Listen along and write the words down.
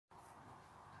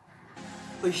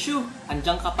Uy, Shu,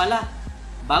 andyan ka pala.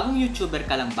 Bagong YouTuber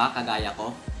ka lang ba kagaya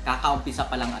ko? Kakaumpisa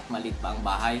pa lang at maliit pa ang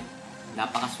bahay.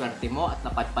 Napakaswerte mo at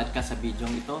napadpad ka sa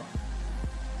bidyong ito.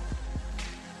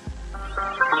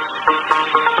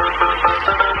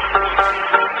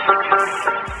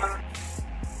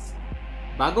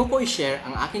 Bago ko i-share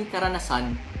ang aking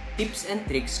karanasan, tips and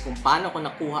tricks kung paano ko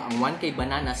nakuha ang 1K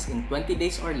bananas in 20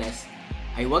 days or less,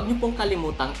 ay huwag niyo pong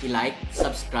kalimutang i-like,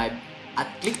 subscribe, at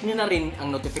click nyo na rin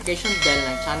ang notification bell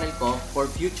ng channel ko for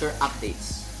future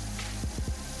updates.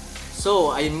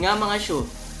 So, ayun nga mga Shu,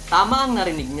 tama ang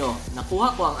narinig nyo,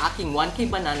 nakuha ko ang aking 1K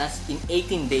bananas in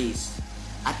 18 days.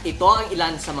 At ito ang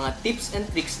ilan sa mga tips and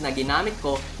tricks na ginamit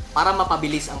ko para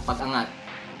mapabilis ang pag-angat.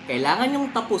 Kailangan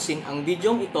nyong tapusin ang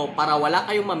videong ito para wala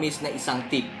kayong mamiss na isang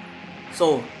tip.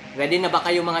 So, ready na ba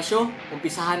kayo mga Shu?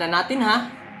 Umpisahan na natin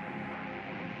ha!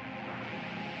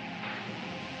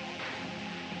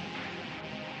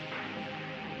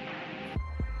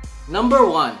 Number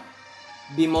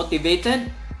 1. Be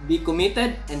motivated, be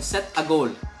committed, and set a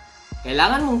goal.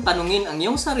 Kailangan mong tanungin ang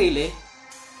iyong sarili,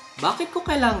 bakit ko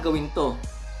kailangan gawin to?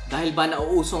 Dahil ba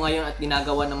nauuso ngayon at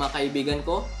ginagawa ng mga kaibigan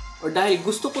ko? Or dahil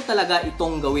gusto ko talaga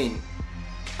itong gawin?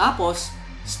 Tapos,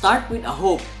 start with a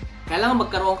hope. Kailangan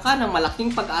magkaroon ka ng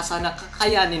malaking pag-asa na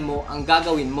kakayanin mo ang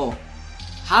gagawin mo.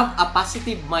 Have a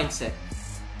positive mindset.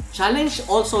 Challenge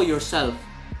also yourself.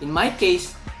 In my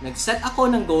case, nag-set ako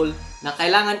ng goal na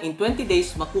kailangan in 20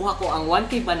 days makuha ko ang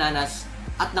 1K bananas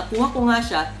at nakuha ko nga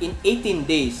siya in 18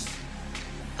 days.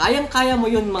 Kayang-kaya mo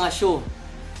yun mga Shu.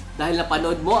 Dahil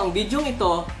napanood mo ang video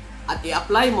ito at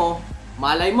i-apply mo,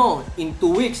 malay mo, in 2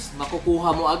 weeks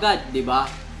makukuha mo agad, di ba?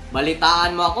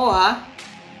 Balitaan mo ako ha.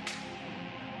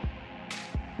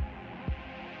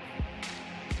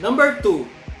 Number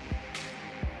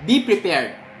 2. Be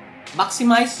prepared.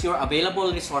 Maximize your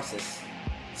available resources.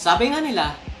 Sabi nga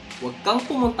nila, huwag kang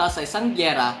pumunta sa isang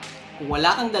gyera kung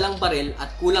wala kang dalang baril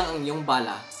at kulang ang iyong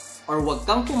bala, or huwag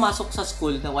kang pumasok sa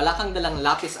school na wala kang dalang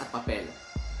lapis at papel.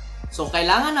 So,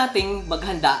 kailangan nating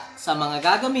maghanda sa mga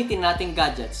gagamitin nating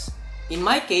gadgets. In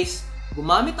my case,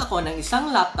 gumamit ako ng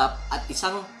isang laptop at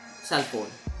isang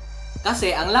cellphone.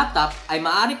 Kasi ang laptop ay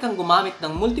maaari kang gumamit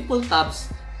ng multiple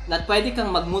tabs na pwede kang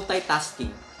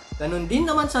mag-multitasking. Ganun din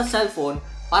naman sa cellphone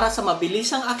para sa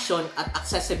mabilisang aksyon at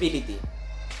accessibility.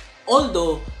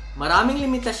 Although, maraming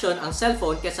limitasyon ang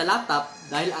cellphone kaysa laptop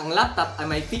dahil ang laptop ay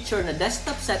may feature na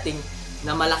desktop setting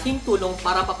na malaking tulong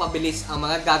para papabilis ang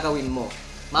mga gagawin mo.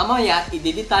 Mamaya,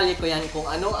 ididetalye ko yan kung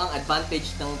ano ang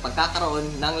advantage ng pagkakaroon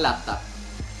ng laptop.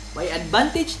 May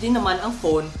advantage din naman ang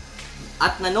phone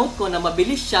at na-note ko na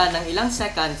mabilis siya ng ilang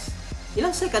seconds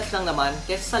lang naman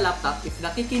kaysa sa laptop if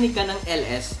nakikinig ka ng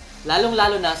LS,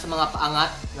 lalong-lalo na sa mga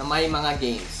paangat na may mga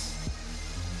games.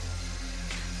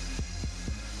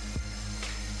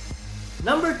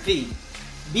 Number 3.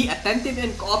 Be attentive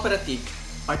and cooperative.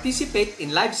 Participate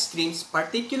in live streams,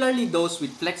 particularly those with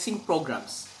flexing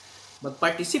programs.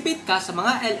 Mag-participate ka sa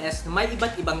mga LS na may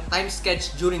iba't ibang time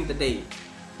sketch during the day.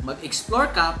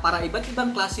 Mag-explore ka para iba't ibang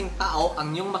klaseng tao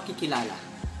ang iyong makikilala.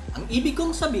 Ang ibig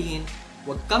kong sabihin,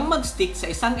 huwag kang mag-stick sa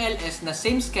isang LS na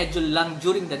same schedule lang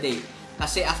during the day.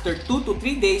 Kasi after 2 to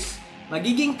 3 days,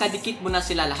 magiging kadikit mo na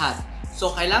sila lahat.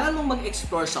 So, kailangan mong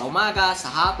mag-explore sa umaga, sa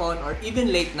hapon, or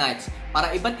even late nights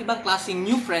para iba't ibang klaseng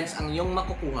new friends ang iyong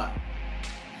makukuha.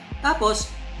 Tapos,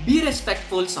 be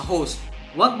respectful sa host.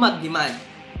 Huwag mag-demand.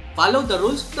 Follow the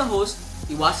rules of the host,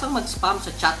 iwasang mag-spam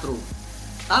sa chatroom.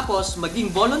 Tapos, maging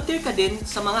volunteer ka din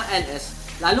sa mga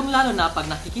LS, lalong-lalo na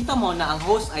pag nakikita mo na ang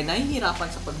host ay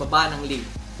nahihirapan sa pagbaba ng link.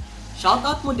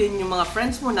 Shoutout mo din yung mga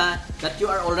friends mo na that you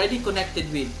are already connected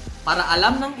with para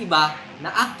alam ng iba na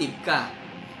active ka.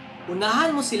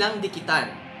 Unahan mo silang dikitan.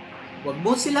 Huwag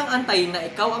mo silang antayin na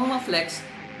ikaw ang ma-flex,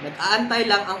 nag-aantay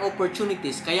lang ang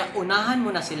opportunities kaya unahan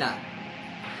mo na sila.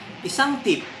 Isang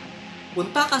tip,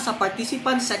 punta ka sa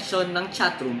participant section ng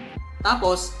chatroom,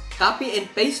 tapos copy and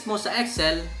paste mo sa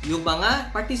Excel yung mga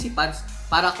participants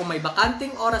para kung may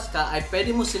bakanting oras ka ay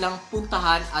pwede mo silang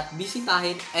puntahan at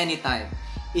bisitahin anytime.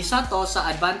 Isa to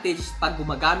sa advantage pag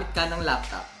gumagamit ka ng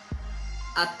laptop.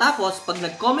 At tapos, pag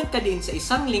nag-comment ka din sa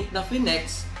isang link na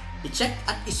Flinex, i-check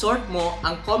at i-sort mo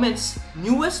ang comments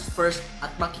newest first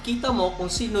at makikita mo kung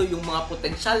sino yung mga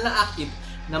potensyal na active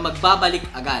na magbabalik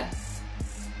agad.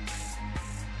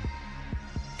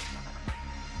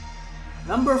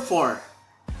 Number 4.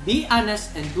 Be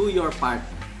honest and do your part.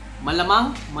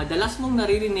 Malamang, madalas mong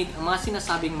naririnig ang mga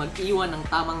sinasabing mag-iwan ng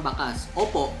tamang bakas.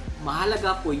 Opo,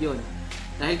 mahalaga po yun.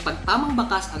 Dahil pag tamang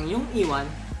bakas ang iyong iwan,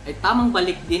 ay tamang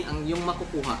balik din ang iyong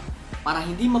makukuha para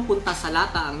hindi mapunta sa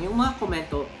lata ang iyong mga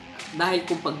komento dahil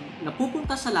kung pag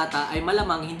napupunta sa lata ay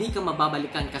malamang hindi ka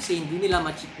mababalikan kasi hindi nila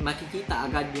makikita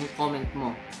agad yung comment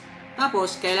mo.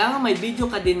 Tapos, kailangan may video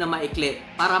ka din na maikli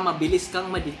para mabilis kang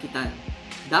madikitan.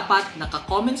 Dapat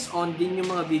naka-comments on din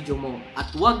yung mga video mo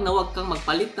at wag na wag kang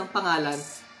magpalit ng pangalan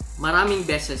maraming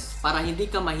beses para hindi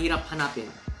ka mahirap hanapin.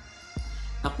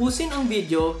 Tapusin ang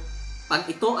video pag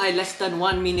ito ay less than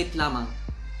 1 minute lamang.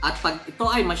 At pag ito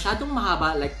ay masyadong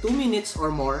mahaba like 2 minutes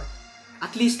or more,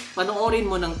 at least panoorin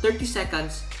mo ng 30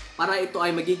 seconds para ito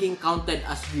ay magiging counted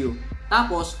as view.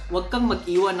 Tapos, huwag kang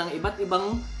mag-iwan ng iba't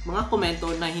ibang mga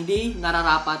komento na hindi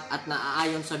nararapat at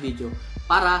naaayon sa video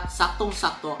para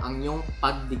saktong-sakto ang iyong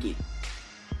pagdikit.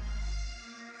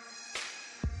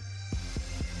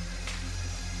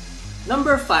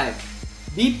 Number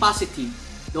 5. Be positive.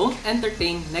 Don't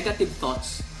entertain negative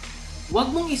thoughts.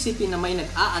 Huwag mong isipin na may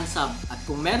nag-aansab at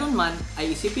kung meron man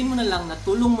ay isipin mo na lang na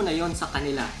tulong mo na yon sa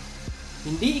kanila.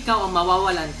 Hindi ikaw ang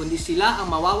mawawalan kundi sila ang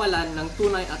mawawalan ng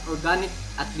tunay at organic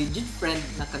at legit friend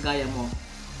na kagaya mo.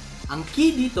 Ang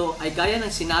key dito ay gaya ng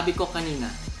sinabi ko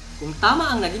kanina. Kung tama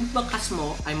ang naging bakas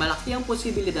mo ay malaki ang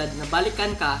posibilidad na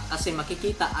balikan ka kasi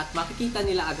makikita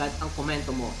nila agad ang komento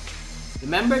mo.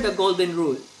 Remember the golden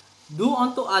rule. Do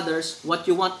unto others what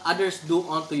you want others do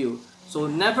unto you. So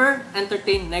never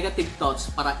entertain negative thoughts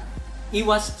para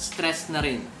iwas stress na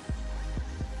rin.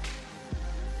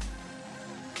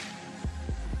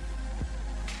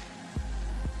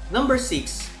 Number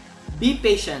 6. Be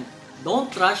patient.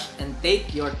 Don't rush and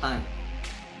take your time.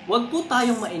 Huwag po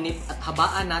tayong mainip at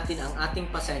habaan natin ang ating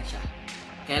pasensya.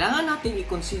 Kailangan natin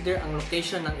i-consider ang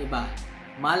location ng iba.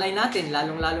 Malay natin,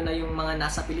 lalong-lalo na yung mga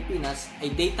nasa Pilipinas,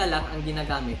 ay data lang ang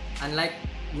ginagamit. Unlike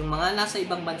yung mga nasa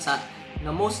ibang bansa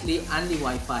na mostly only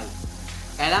Wi-Fi.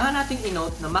 Kailangan nating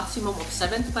i-note na maximum of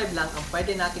 75 lang ang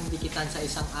pwede nating dikitan sa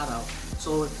isang araw.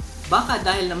 So, baka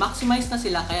dahil na-maximize na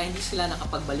sila kaya hindi sila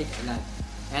nakapagbalik agad.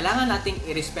 Kailangan nating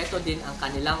irespeto din ang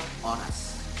kanilang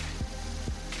oras.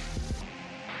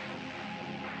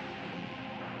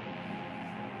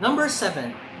 Number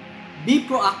 7. Be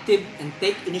proactive and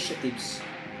take initiatives.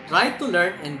 Try to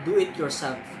learn and do it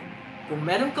yourself. Kung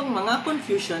meron kang mga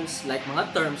confusions like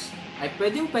mga terms, ay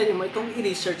pwede mo itong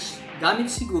i-research gamit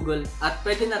si Google at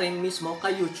pwede na rin mismo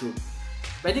kay YouTube.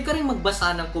 Pwede ka rin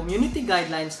magbasa ng community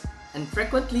guidelines and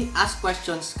frequently ask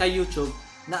questions kay YouTube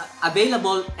na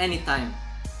available anytime.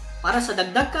 Para sa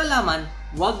dagdag kaalaman,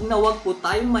 wag na wag po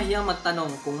tayong mahiyang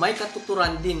magtanong kung may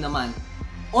katuturan din naman.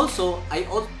 Also, I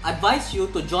advise you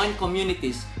to join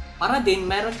communities para din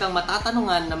meron kang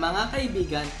matatanungan na mga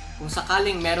kaibigan kung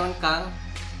sakaling meron kang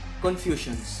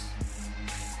confusions.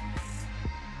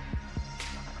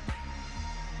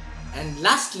 And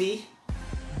lastly,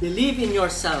 believe in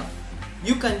yourself.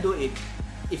 You can do it.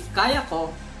 If kaya ko,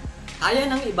 kaya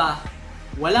ng iba,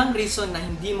 walang reason na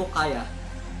hindi mo kaya.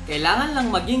 Kailangan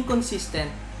lang maging consistent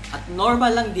at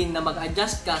normal lang din na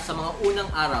mag-adjust ka sa mga unang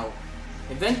araw.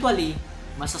 Eventually,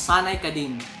 masasanay ka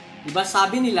din. Diba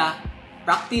sabi nila,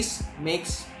 practice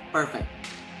makes perfect.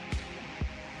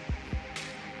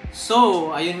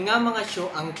 So, ayun nga mga show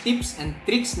ang tips and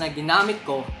tricks na ginamit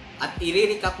ko at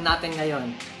i-recap natin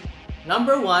ngayon.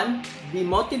 Number 1, be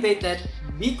motivated,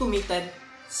 be committed,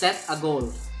 set a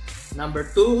goal. Number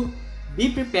 2,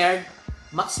 be prepared,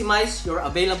 maximize your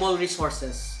available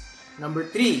resources. Number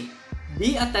 3,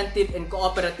 be attentive and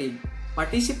cooperative.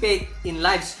 Participate in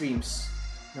live streams.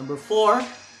 Number 4,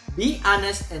 be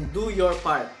honest and do your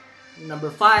part. Number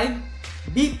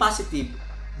 5, be positive.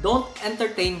 Don't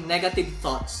entertain negative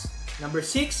thoughts. Number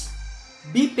 6,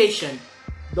 be patient.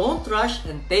 Don't rush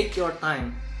and take your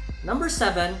time. Number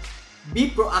 7,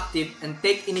 be proactive and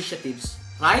take initiatives.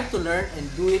 Try to learn and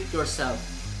do it yourself.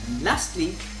 And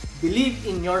lastly, believe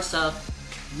in yourself.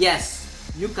 Yes,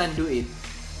 you can do it.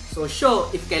 So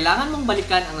if kailangan mong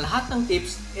balikan ang lahat ng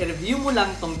tips, i-review mo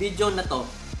lang tong video na to.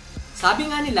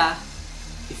 Sabi nga nila,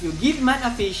 if you give man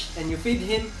a fish and you feed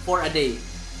him for a day,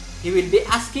 he will be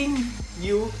asking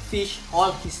you fish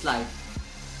all his life.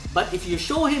 But if you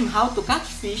show him how to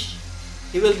catch fish,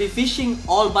 he will be fishing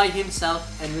all by himself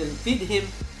and will feed him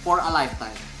for a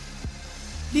lifetime.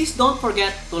 Please don't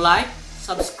forget to like,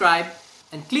 subscribe,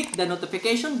 and click the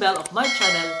notification bell of my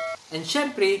channel. And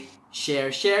syempre,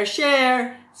 share!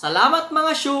 Salamat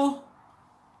mga shoe!